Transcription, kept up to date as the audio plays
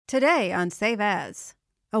Today on Save As,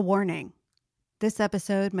 a warning. This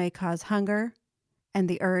episode may cause hunger and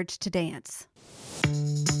the urge to dance.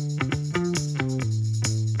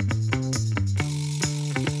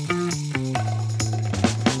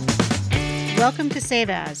 Welcome to Save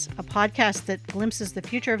As, a podcast that glimpses the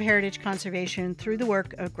future of heritage conservation through the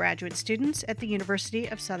work of graduate students at the University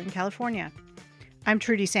of Southern California. I'm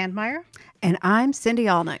Trudy Sandmeyer. And I'm Cindy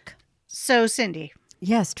Alnick. So, Cindy.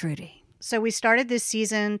 Yes, Trudy. So we started this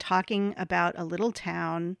season talking about a little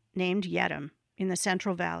town named Yedim in the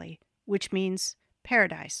Central Valley, which means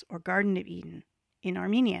paradise or Garden of Eden in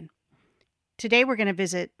Armenian. Today we're going to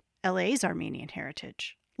visit LA's Armenian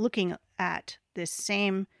heritage, looking at this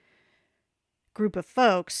same group of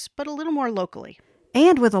folks, but a little more locally.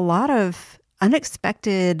 And with a lot of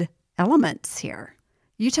unexpected elements here.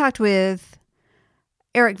 You talked with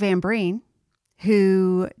Eric Van Breen,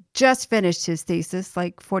 who just finished his thesis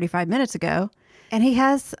like 45 minutes ago, and he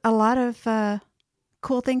has a lot of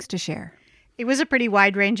cool things to share. It was a pretty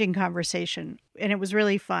wide-ranging conversation, and it was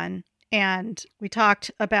really fun. And we talked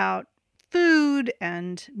about food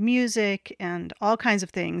and music and all kinds of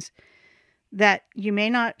things that you may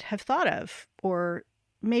not have thought of, or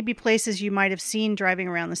maybe places you might have seen driving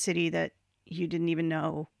around the city that you didn't even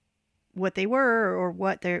know what they were or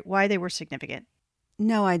why they were significant.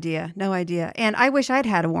 No idea. And I wish I'd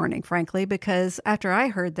had a warning, frankly, because after I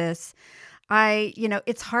heard this,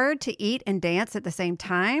 it's hard to eat and dance at the same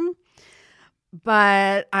time,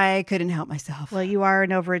 but I couldn't help myself. Well, you are an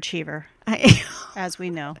overachiever, as we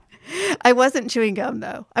know. I wasn't chewing gum,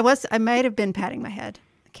 though. I might have been patting my head.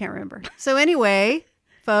 I can't remember. So anyway,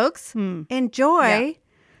 folks, enjoy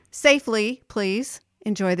safely, please.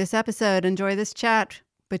 Enjoy this episode. Enjoy this chat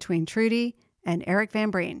between Trudy and Eric Van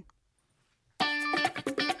Breen.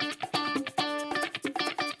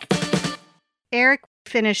 Eric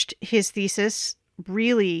finished his thesis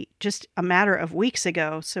really just a matter of weeks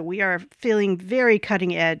ago, so we are feeling very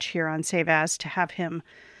cutting edge here on Save As to have him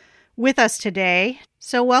with us today.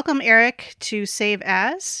 So welcome, Eric, to Save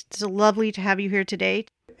As. It's lovely to have you here today.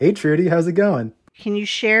 Hey, Trudy, how's it going? Can you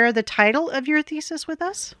share the title of your thesis with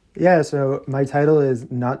us? Yeah, so my title is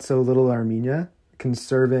Not So Little Armenia,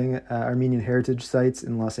 Conserving Armenian Heritage Sites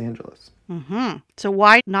in Los Angeles. Mm-hmm. So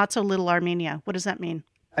why Not So Little Armenia? What does that mean?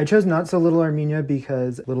 I chose Not So Little Armenia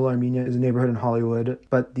because Little Armenia is a neighborhood in Hollywood,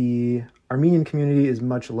 but the Armenian community is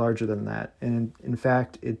much larger than that. And in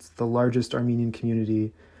fact, it's the largest Armenian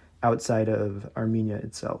community outside of Armenia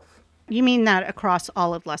itself. You mean that across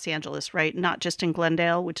all of Los Angeles, right? Not just in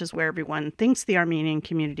Glendale, which is where everyone thinks the Armenian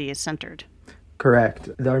community is centered.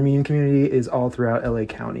 Correct. The Armenian community is all throughout LA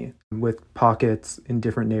County, with pockets in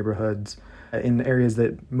different neighborhoods, in areas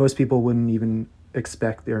that most people wouldn't even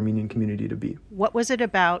expect the Armenian community to be. What was it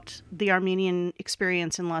about the Armenian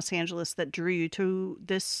experience in Los Angeles that drew you to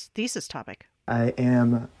this thesis topic? I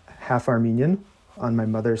am half Armenian on my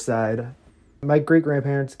mother's side. My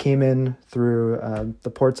great-grandparents came in through the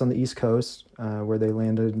ports on the East Coast, where they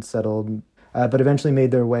landed and settled, but eventually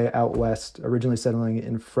made their way out west, originally settling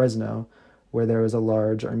in Fresno, where there was a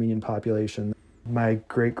large Armenian population. My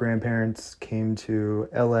great-grandparents came to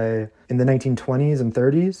LA in the 1920s and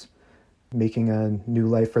 30s, making a new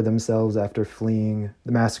life for themselves after fleeing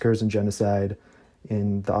the massacres and genocide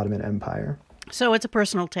in the Ottoman Empire. So it's a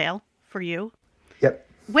personal tale for you. Yep.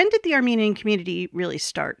 When did the Armenian community really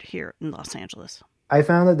start here in Los Angeles? I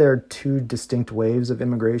found that there are two distinct waves of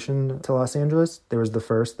immigration to Los Angeles. There was the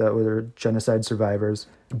first that were genocide survivors,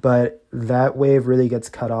 but that wave really gets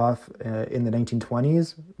cut off in the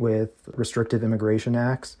 1920s with restrictive immigration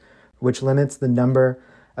acts, which limits the number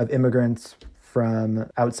of immigrants from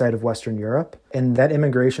outside of Western Europe. And that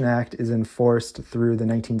Immigration Act is enforced through the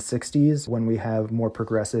 1960s when we have more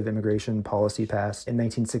progressive immigration policy passed in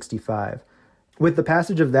 1965. With the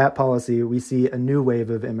passage of that policy, we see a new wave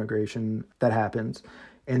of immigration that happens.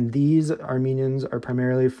 And these Armenians are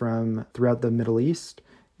primarily from throughout the Middle East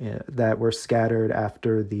that were scattered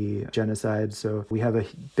after the genocide. So we have a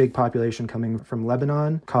big population coming from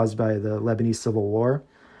Lebanon caused by the Lebanese Civil War.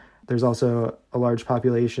 There's also a large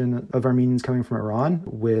population of Armenians coming from Iran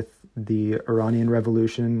with the Iranian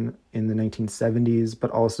Revolution in the 1970s, but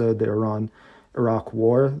also the Iran-Iraq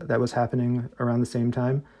War that was happening around the same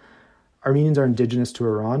time. Armenians are indigenous to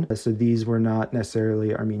Iran, so these were not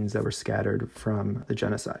necessarily Armenians that were scattered from the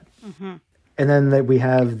genocide. Mm-hmm. And then we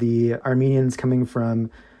have the Armenians coming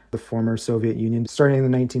from the former Soviet Union, starting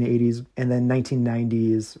in the 1980s and then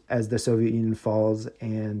 1990s as the Soviet Union falls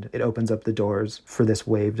and it opens up the doors for this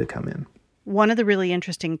wave to come in. One of the really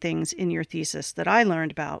interesting things in your thesis that I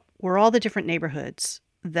learned about were all the different neighborhoods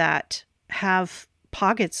that have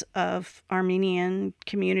pockets of Armenian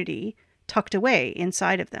community tucked away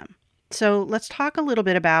inside of them. So let's talk a little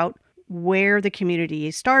bit about where the community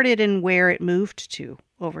started and where it moved to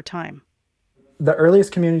over time. The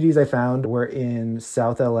earliest communities I found were in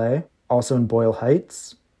South LA, also in Boyle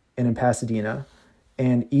Heights, and in Pasadena.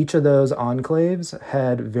 And each of those enclaves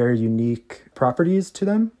had very unique properties to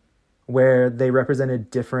them where they represented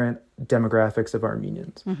different demographics of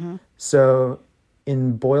Armenians. Mm-hmm. So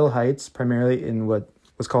in Boyle Heights, primarily in what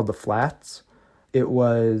was called the Flats, it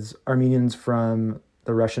was Armenians from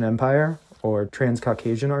the Russian Empire, or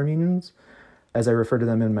Transcaucasian Armenians, as I refer to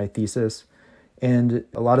them in my thesis. And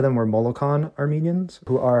a lot of them were Molokhan Armenians,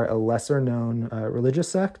 who are a lesser-known religious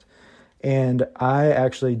sect. And I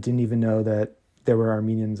actually didn't even know that there were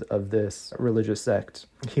Armenians of this religious sect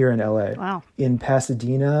here in LA. Wow. In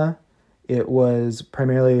Pasadena, it was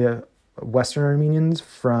primarily Western Armenians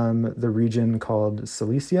from the region called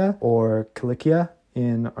Cilicia, or Kilikia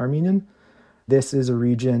in Armenian. This is a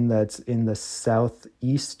region that's in the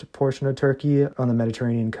southeast portion of Turkey on the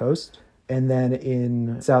Mediterranean coast. And then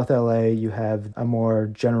in South LA, you have a more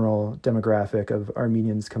general demographic of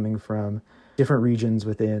Armenians coming from different regions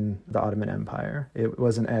within the Ottoman Empire. It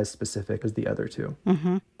wasn't as specific as the other two.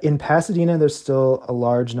 Mm-hmm. In Pasadena, there's still a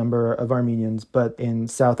large number of Armenians, but in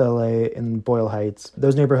South LA and Boyle Heights,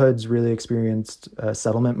 those neighborhoods really experienced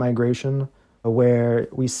settlement migration, where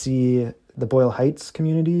we see the Boyle Heights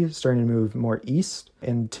community starting to move more east.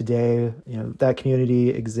 And today, that community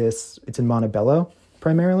exists. It's in Montebello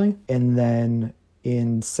primarily. And then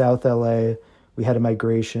in South LA, we had a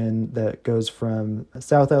migration that goes from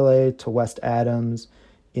South LA to West Adams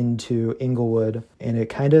into Inglewood. And it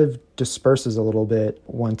kind of disperses a little bit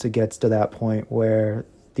once it gets to that point where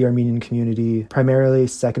the Armenian community, primarily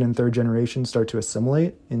second and third generation, start to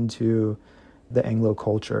assimilate into the Anglo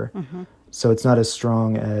culture. Mm-hmm. So it's not as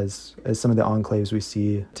strong as some of the enclaves we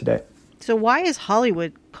see today. So why is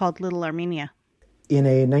Hollywood called Little Armenia? In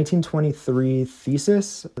a 1923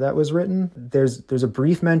 thesis that was written, there's a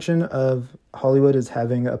brief mention of Hollywood as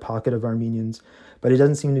having a pocket of Armenians, but it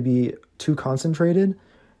doesn't seem to be too concentrated.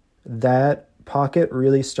 That pocket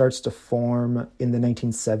really starts to form in the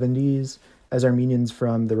 1970s as Armenians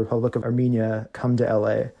from the Republic of Armenia come to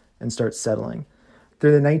LA and start settling.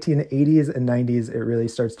 Through the 1980s and 90s, it really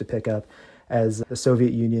starts to pick up as the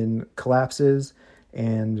Soviet Union collapses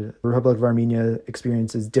and the Republic of Armenia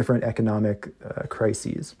experiences different economic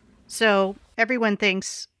crises. So everyone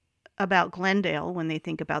thinks about Glendale when they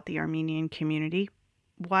think about the Armenian community.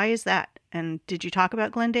 Why is that? And did you talk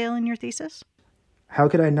about Glendale in your thesis? How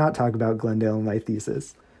could I not talk about Glendale in my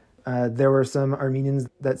thesis? There were some Armenians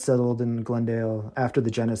that settled in Glendale after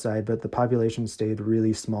the genocide, but the population stayed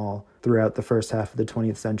really small throughout the first half of the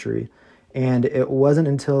 20th century. And it wasn't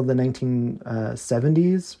until the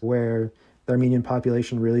 1970s where the Armenian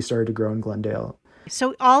population really started to grow in Glendale.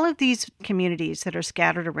 So all of these communities that are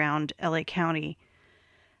scattered around LA County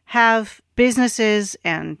have businesses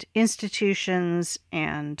and institutions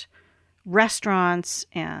and restaurants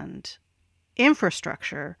and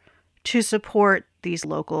infrastructure to support these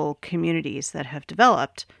local communities that have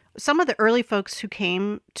developed. Some of the early folks who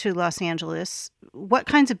came to Los Angeles, what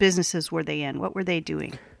kinds of businesses were they in? What were they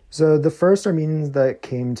doing? So the first Armenians that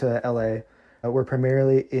came to LA were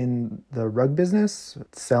primarily in the rug business,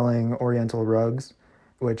 selling Oriental rugs,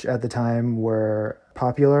 which at the time were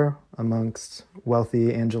popular amongst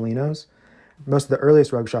wealthy Angelenos. Most of the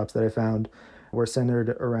earliest rug shops that I found were centered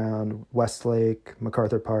around Westlake,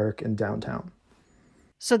 MacArthur Park, and downtown.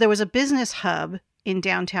 So there was a business hub in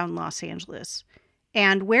downtown Los Angeles.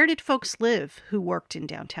 And where did folks live who worked in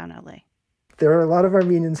downtown LA? There are a lot of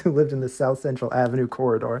Armenians who lived in the South Central Avenue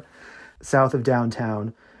corridor, south of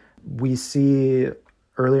downtown. We see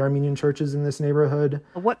early Armenian churches in this neighborhood.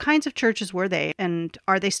 What kinds of churches were they, and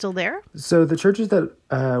are they still there? So the churches that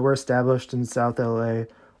were established in South LA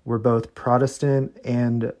were both Protestant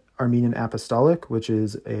and Armenian Apostolic, which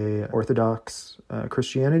is a Orthodox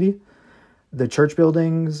Christianity. The church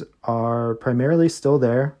buildings are primarily still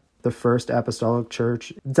there. The First Apostolic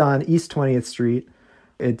Church, it's on East 20th Street.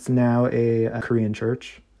 It's now a Korean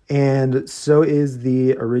church. And so is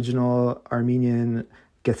the original Armenian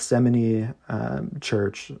Gethsemane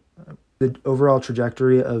church. The overall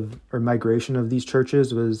trajectory of or migration of these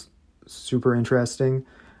churches was super interesting.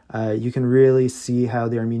 You can really see how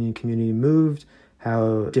the Armenian community moved,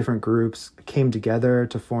 how different groups came together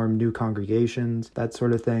to form new congregations, that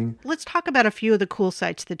sort of thing. Let's talk about a few of the cool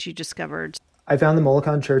sites that you discovered. I found the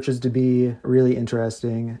Molokhan churches to be really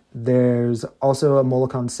interesting. There's also a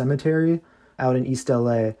Molokhan cemetery out in East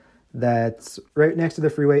LA that's right next to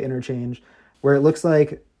the freeway interchange, where it looks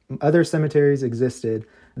like other cemeteries existed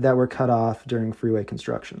that were cut off during freeway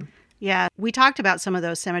construction. Yeah, we talked about some of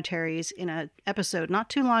those cemeteries in an episode not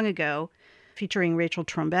too long ago featuring Rachel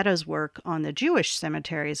Trombetta's work on the Jewish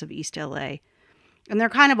cemeteries of East LA. And they're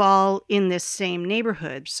kind of all in this same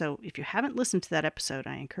neighborhood. So if you haven't listened to that episode,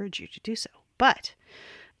 I encourage you to do so. But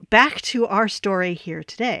back to our story here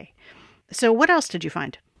today. So what else did you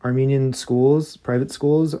find? Armenian schools, private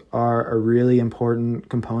schools, are a really important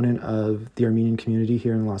component of the Armenian community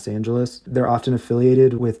here in Los Angeles. They're often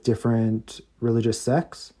affiliated with different religious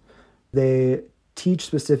sects. They teach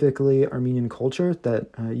specifically Armenian culture that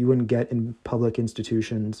you wouldn't get in public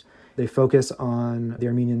institutions. They focus on the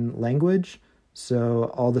Armenian language,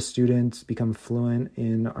 so all the students become fluent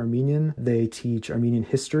in Armenian. They teach Armenian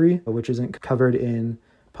history, which isn't covered in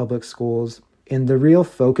public schools. And the real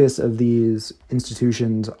focus of these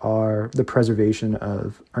institutions are the preservation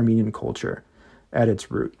of Armenian culture at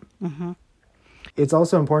its root. Mm-hmm. It's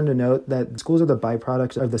also important to note that schools are the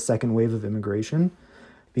byproduct of the second wave of immigration,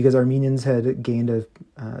 because Armenians had gained a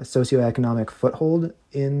socioeconomic foothold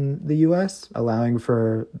in the U.S., allowing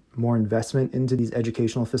for more investment into these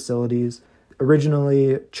educational facilities.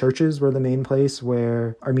 Originally, churches were the main place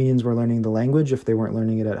where Armenians were learning the language if they weren't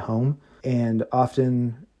learning it at home. And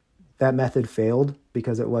often that method failed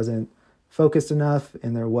because it wasn't focused enough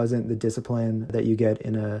and there wasn't the discipline that you get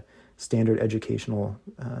in a standard educational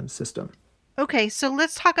system. Okay, so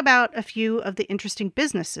let's talk about a few of the interesting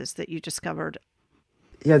businesses that you discovered.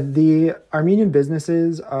 Yeah, the Armenian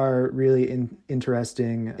businesses are really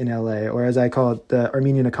interesting in LA, or as I call it, the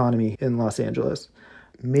Armenian economy in Los Angeles.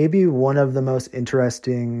 Maybe one of the most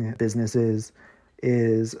interesting businesses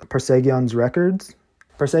is Parseghian's Records.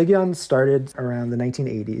 Parseghian started around the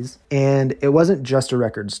 1980s, and it wasn't just a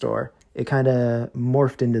record store. It kind of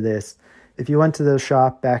morphed into this. If you went to the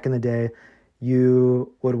shop back in the day,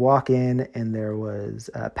 you would walk in and there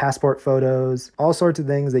was passport photos, all sorts of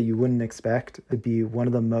things that you wouldn't expect to be one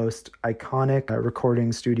of the most iconic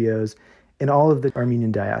recording studios in all of the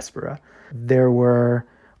Armenian diaspora. There were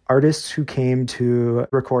artists who came to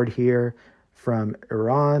record here from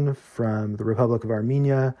Iran, from the Republic of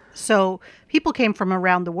Armenia. So people came from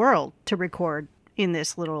around the world to record in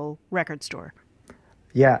this little record store.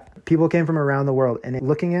 Yeah, people came from around the world. And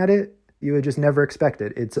looking at it, you would just never expect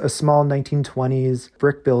it. It's a small 1920s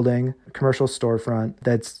brick building, commercial storefront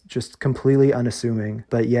that's just completely unassuming,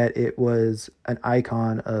 but yet it was an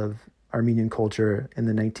icon of Armenian culture in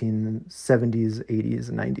the 1970s, 80s,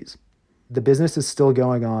 and 90s. The business is still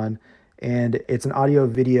going on, and it's an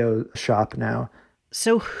audio-video shop now.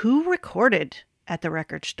 So who recorded at the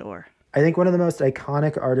record store? I think one of the most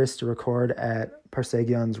iconic artists to record at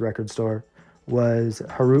Parseghian's record store was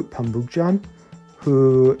Harut Pambukjan,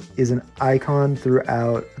 who is an icon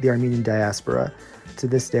throughout the Armenian diaspora. To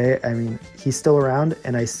this day, I mean, he's still around,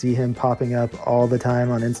 and I see him popping up all the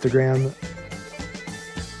time on Instagram.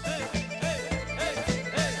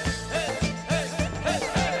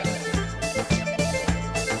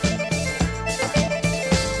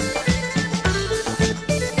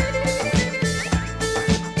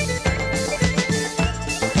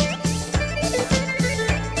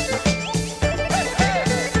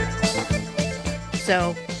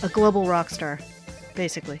 So, a global rock star,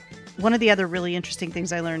 basically. One of the other really interesting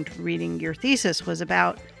things I learned reading your thesis was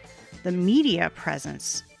about the media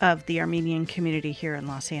presence of the Armenian community here in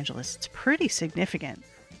Los Angeles. It's pretty significant.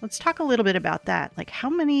 Let's talk a little bit about that. Like, how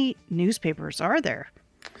many newspapers are there?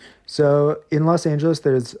 So in Los Angeles,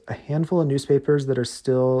 there's a handful of newspapers that are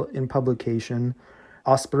still in publication,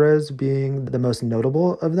 Asprez being the most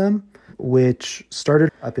notable of them, which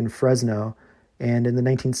started up in Fresno and in the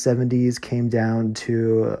 1970s came down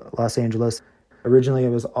to Los Angeles. Originally, it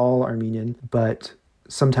was all Armenian, but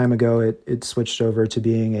some time ago, it switched over to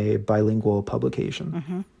being a bilingual publication.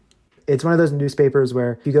 Mm-hmm. It's one of those newspapers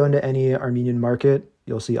where if you go into any Armenian market,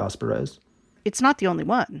 you'll see Asprez. It's not the only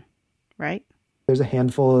one, right? There's a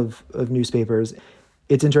handful of newspapers.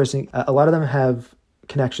 It's interesting. A lot of them have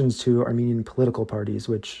connections to Armenian political parties,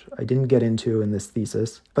 which I didn't get into in this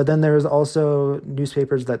thesis. But then there's also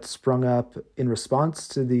newspapers that sprung up in response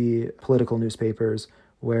to the political newspapers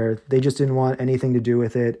where they just didn't want anything to do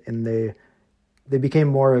with it, and they became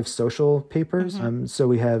more of social papers. Mm-hmm. So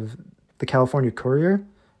we have the California Courier,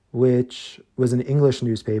 which was an English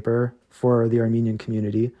newspaper for the Armenian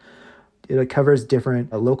community. It covers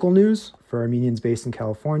different local news for Armenians based in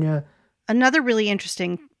California. Another really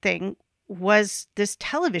interesting thing was this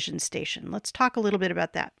television station. Let's talk a little bit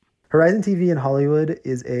about that. Horizon TV in Hollywood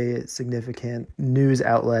is a significant news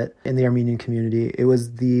outlet in the Armenian community. It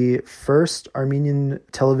was the first Armenian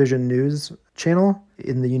television news channel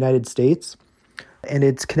in the United States, and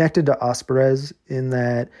it's connected to Asprez in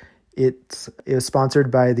that it was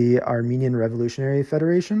sponsored by the Armenian Revolutionary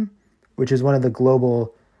Federation, which is one of the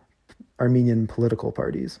global Armenian political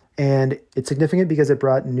parties. And it's significant because it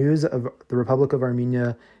brought news of the Republic of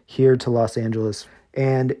Armenia here to Los Angeles.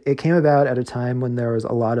 And it came about at a time when there was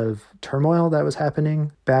a lot of turmoil that was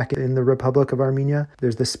happening back in the Republic of Armenia.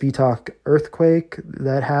 There's the Spitak earthquake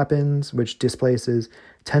that happens, which displaces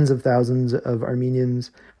tens of thousands of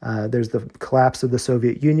Armenians. There's the collapse of the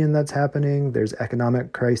Soviet Union that's happening. There's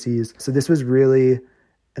economic crises. So this was really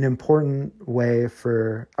an important way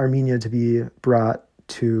for Armenia to be brought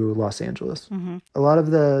to Los Angeles. Mm-hmm. A lot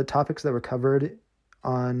of the topics that were covered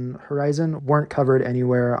on Horizon weren't covered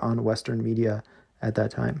anywhere on Western media at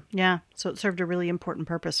that time. Yeah, so it served a really important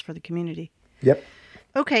purpose for the community. Yep.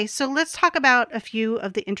 Okay, so let's talk about a few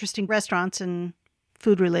of the interesting restaurants and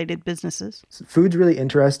food-related businesses. Food's really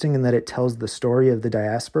interesting in that it tells the story of the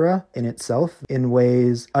diaspora in itself in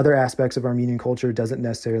ways other aspects of Armenian culture doesn't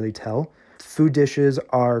necessarily tell. Food dishes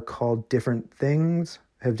are called different things,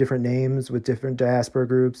 have different names with different diaspora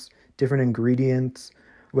groups, different ingredients.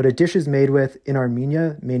 What a dish is made with in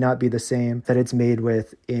Armenia may not be the same that it's made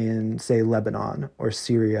with in, say, Lebanon or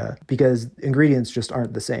Syria, because ingredients just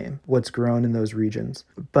aren't the same, what's grown in those regions.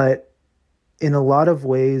 But in a lot of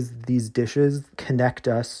ways, these dishes connect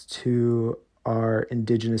us to our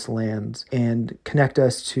indigenous lands and connect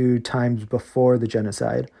us to times before the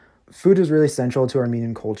genocide. Food is really central to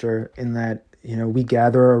Armenian culture in that, we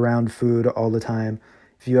gather around food all the time.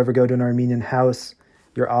 If you ever go to an Armenian house,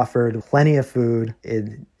 you're offered plenty of food.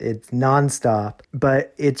 It's nonstop,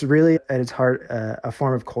 but it's really at its heart a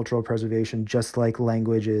form of cultural preservation, just like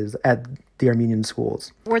language is at the Armenian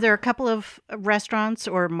schools. Were there a couple of restaurants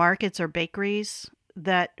or markets or bakeries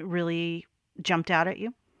that really jumped out at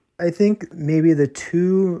you? I think maybe the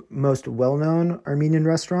two most well-known Armenian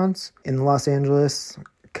restaurants in Los Angeles,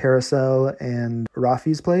 Carousel and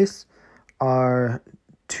Rafi's Place, are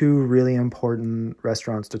two really important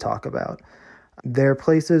restaurants to talk about. They're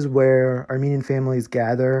places where Armenian families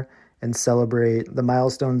gather and celebrate the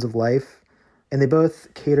milestones of life, and they both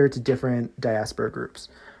cater to different diaspora groups.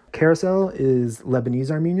 Carousel is Lebanese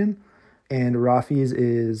Armenian, and Rafi's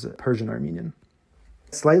is Persian Armenian.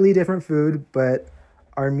 Slightly different food, but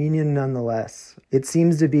Armenian nonetheless. It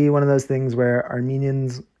seems to be one of those things where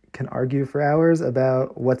Armenians can argue for hours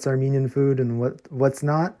about what's Armenian food and what's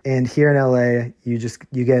not. And here in LA,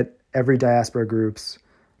 you get every diaspora group's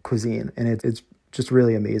cuisine, and it's just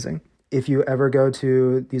really amazing. If you ever go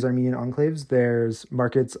to these Armenian enclaves, there's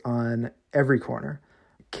markets on every corner,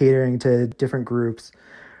 catering to different groups.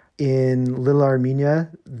 In Little Armenia,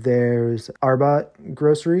 there's Arbat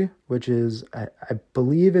Grocery, which is, I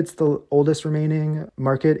believe it's the oldest remaining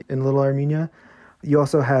market in Little Armenia. You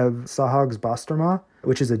also have Sahag's Basturma,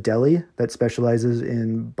 which is a deli that specializes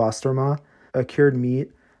in basturma, a cured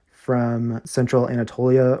meat from central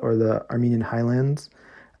Anatolia or the Armenian highlands.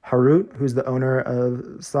 Harut, who's the owner of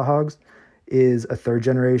Sahag's, is a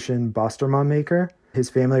third-generation basturma maker. His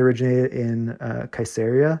family originated in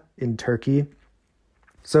Kayseri in Turkey.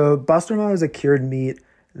 So basturma is a cured meat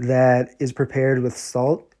that is prepared with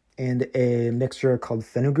salt and a mixture called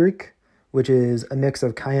fenugreek, which is a mix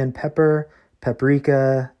of cayenne pepper,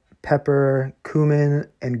 paprika, pepper, cumin,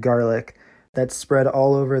 and garlic that's spread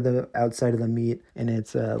all over the outside of the meat, and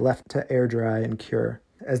it's left to air dry and cure.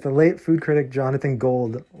 As the late food critic Jonathan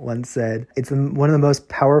Gold once said, it's one of the most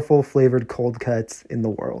powerful flavored cold cuts in the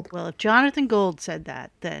world. Well, if Jonathan Gold said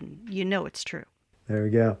that, then you know it's true. There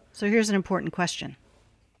we go. So here's an important question.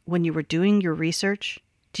 When you were doing your research,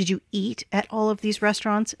 did you eat at all of these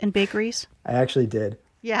restaurants and bakeries? I actually did.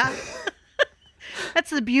 Yeah. That's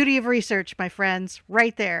the beauty of research, my friends,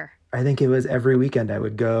 right there. I think it was every weekend I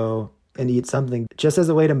would go and eat something just as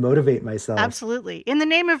a way to motivate myself. Absolutely. In the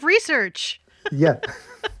name of research. Yeah.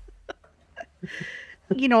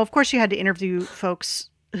 Of course you had to interview folks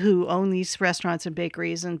who own these restaurants and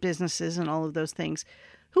bakeries and businesses and all of those things.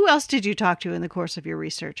 Who else did you talk to in the course of your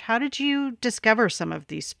research? How did you discover some of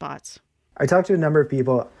these spots? I talked to a number of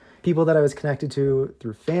people that I was connected to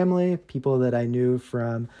through family, people that I knew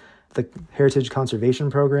from the Heritage Conservation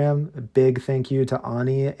Program. A big thank you to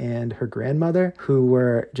Ani and her grandmother, who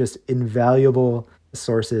were just invaluable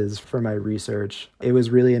sources for my research. It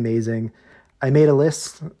was really amazing. I made a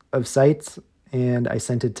list of sites and I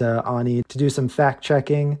sent it to Ani to do some fact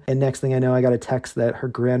checking. And next thing I know, I got a text that her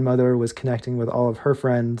grandmother was connecting with all of her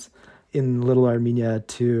friends in Little Armenia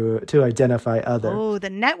to identify other. Oh, the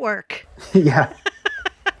network. Yeah.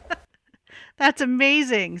 That's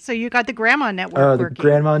amazing. So you got the grandma network working. The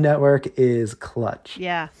grandma network is clutch.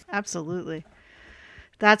 Yeah, absolutely.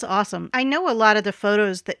 That's awesome. I know a lot of the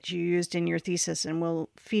photos that you used in your thesis, and we'll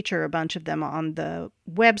feature a bunch of them on the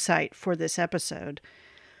website for this episode,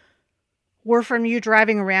 were from you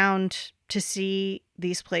driving around to see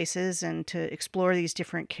these places and to explore these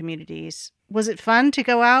different communities. Was it fun to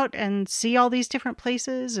go out and see all these different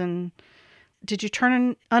places? And did you turn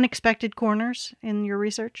in unexpected corners in your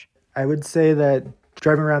research? I would say that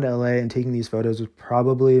driving around LA and taking these photos was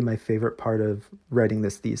probably my favorite part of writing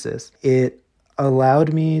this thesis. It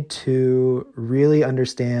allowed me to really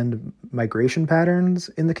understand migration patterns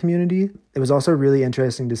in the community. It was also really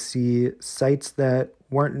interesting to see sites that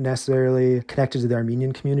weren't necessarily connected to the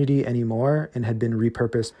Armenian community anymore and had been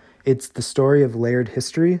repurposed. It's the story of layered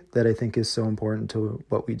history that I think is so important to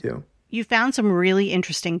what we do. You found some really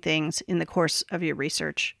interesting things in the course of your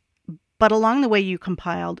research, but along the way you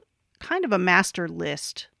compiled kind of a master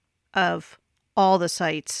list of all the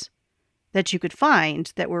sites that you could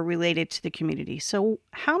find that were related to the community. So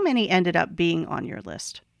how many ended up being on your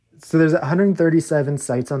list? So there's 137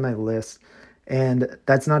 sites on my list, and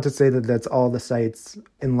that's not to say that that's all the sites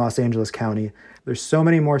in Los Angeles County. There's so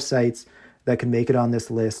many more sites that can make it on this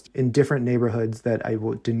list in different neighborhoods that I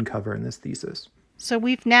didn't cover in this thesis. So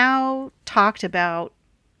we've now talked about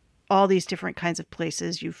all these different kinds of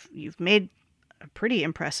places. You've made a pretty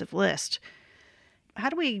impressive list. How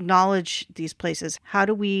do we acknowledge these places? How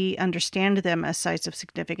do we understand them as sites of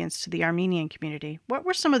significance to the Armenian community? What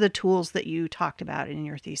were some of the tools that you talked about in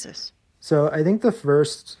your thesis? So I think the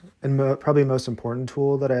first and probably most important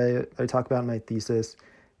tool that I talk about in my thesis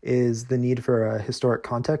is the need for a historic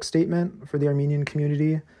context statement for the Armenian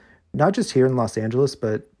community, not just here in Los Angeles,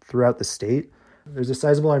 but throughout the state. There's a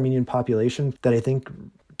sizable Armenian population that I think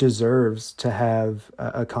deserves to have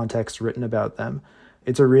a context written about them.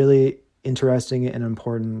 It's a really interesting and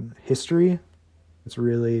important history. It's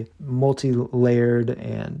really multi-layered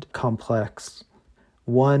and complex.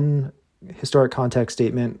 One historic context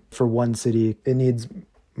statement for one city, it needs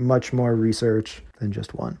much more research than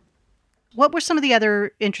just one. What were some of the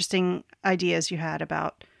other interesting ideas you had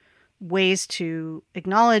about ways to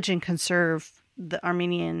acknowledge and conserve the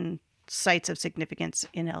Armenian sites of significance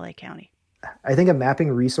in LA County? I think a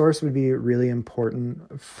mapping resource would be really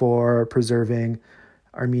important for preserving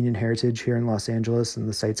Armenian heritage here in Los Angeles and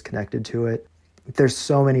the sites connected to it. There's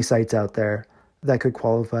so many sites out there that could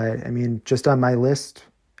qualify. I mean, just on my list,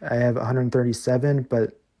 I have 137,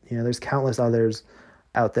 but there's countless others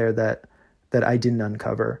out there that I didn't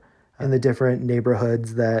uncover in the different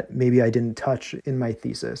neighborhoods that maybe I didn't touch in my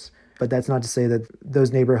thesis. But that's not to say that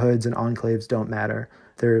those neighborhoods and enclaves don't matter.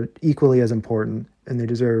 They're equally as important, and they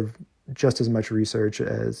deserve just as much research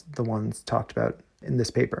as the ones talked about in this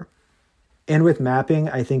paper. And with mapping,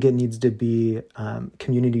 I think it needs to be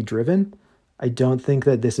community-driven. I don't think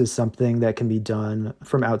that this is something that can be done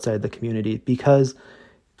from outside the community because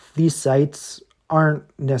these sites aren't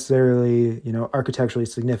necessarily, architecturally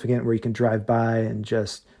significant where you can drive by and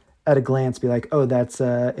just at a glance be like, oh, that's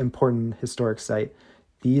an important historic site.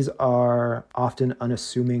 These are often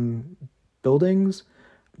unassuming buildings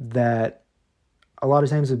that a lot of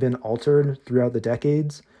times have been altered throughout the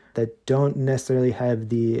decades that don't necessarily have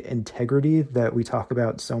the integrity that we talk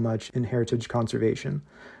about so much in heritage conservation.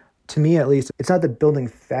 To me, at least, it's not the building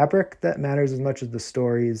fabric that matters as much as the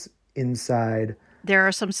stories inside. There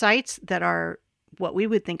are some sites that are what we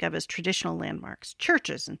would think of as traditional landmarks,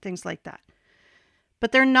 churches and things like that.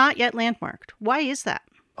 But they're not yet landmarked. Why is that?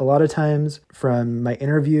 A lot of times from my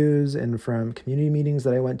interviews and from community meetings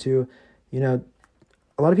that I went to,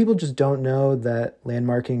 a lot of people just don't know that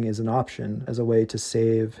landmarking is an option as a way to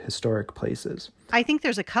save historic places. I think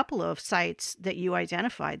there's a couple of sites that you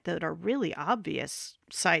identified that are really obvious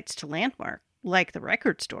sites to landmark, like the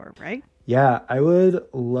record store, right? Yeah, I would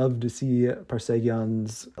love to see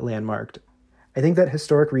Parseghian's landmarked. I think that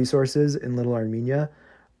historic resources in Little Armenia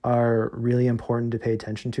are really important to pay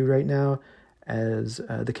attention to right now as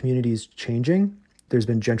the community is changing. There's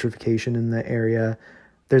been gentrification in the area.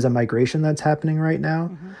 There's a migration that's happening right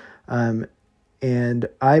now. Mm-hmm. And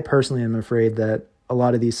I personally am afraid that a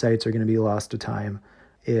lot of these sites are going to be lost to time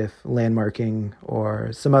if landmarking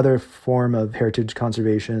or some other form of heritage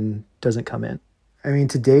conservation doesn't come in. I mean,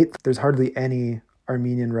 to date, there's hardly any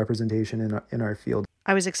Armenian representation in our field.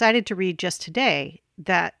 I was excited to read just today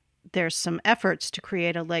that there's some efforts to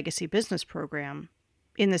create a legacy business program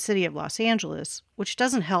in the city of Los Angeles, which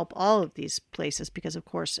doesn't help all of these places because, of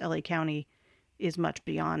course, LA County is much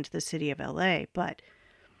beyond the city of LA, but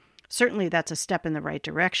certainly that's a step in the right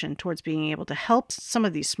direction towards being able to help some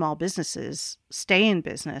of these small businesses stay in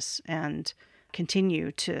business and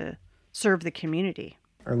continue to serve the community.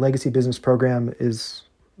 Our legacy business program is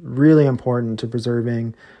really important to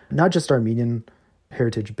preserving not just Armenian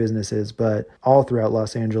heritage businesses, but all throughout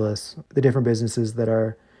Los Angeles, the different businesses that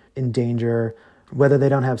are in danger, whether they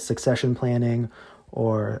don't have succession planning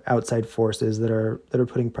or outside forces that are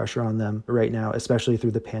putting pressure on them right now, especially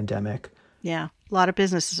through the pandemic. Yeah, a lot of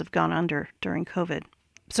businesses have gone under during COVID.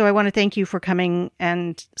 So I want to thank you for coming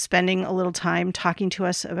and spending a little time talking to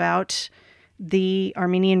us about the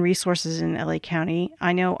Armenian resources in LA County.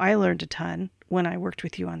 I know I learned a ton when I worked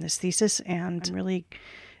with you on this thesis, and I'm really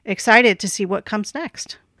excited to see what comes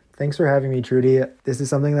next. Thanks for having me, Trudy. This is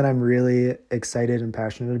something that I'm really excited and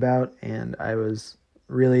passionate about, and I was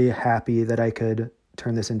really happy that I could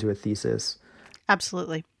turn this into a thesis.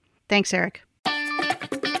 Absolutely. Thanks, Eric.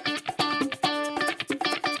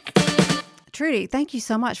 Trudy, thank you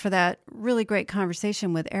so much for that really great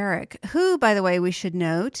conversation with Eric, who, by the way, we should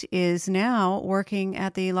note, is now working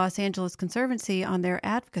at the Los Angeles Conservancy on their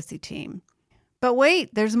advocacy team. But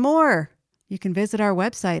wait, there's more. You can visit our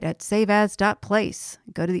website at saveas.place.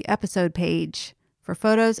 Go to the episode page for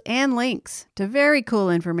photos and links to very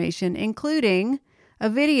cool information, including a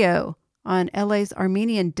video on LA's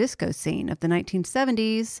Armenian disco scene of the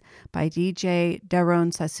 1970s by DJ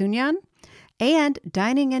Daron Sasunyan, and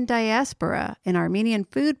Dining in Diaspora, an Armenian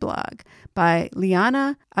food blog by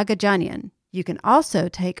Liana Agajanian. You can also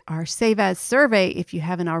take our Save As survey if you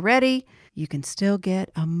haven't already. You can still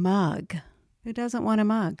get a mug. Who doesn't want a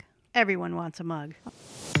mug? Everyone wants a mug.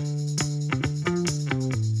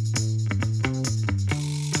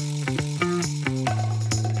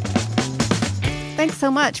 Thanks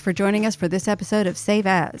so much for joining us for this episode of Save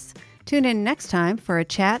As. Tune in next time for a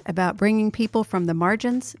chat about bringing people from the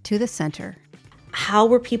margins to the center. How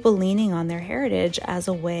were people leaning on their heritage as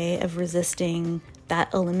a way of resisting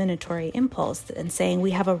that eliminatory impulse and saying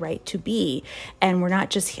we have a right to be, and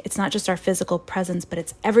it's not just our physical presence, but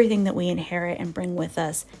it's everything that we inherit and bring with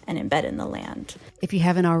us and embed in the land. If you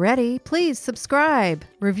haven't already, please subscribe,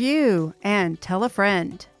 review, and tell a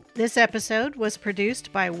friend. This episode was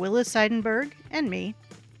produced by Willa Seidenberg and me.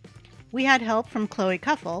 We had help from Chloe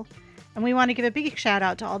Cuffle, and we want to give a big shout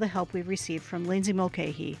out to all the help we've received from Lindsay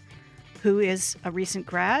Mulcahy, who is a recent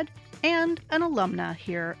grad and an alumna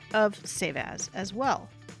here of Save As well.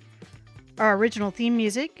 Our original theme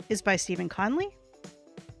music is by Stephen Conley.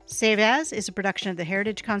 Save As is a production of the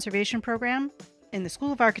Heritage Conservation Program in the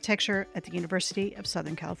School of Architecture at the University of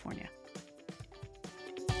Southern California.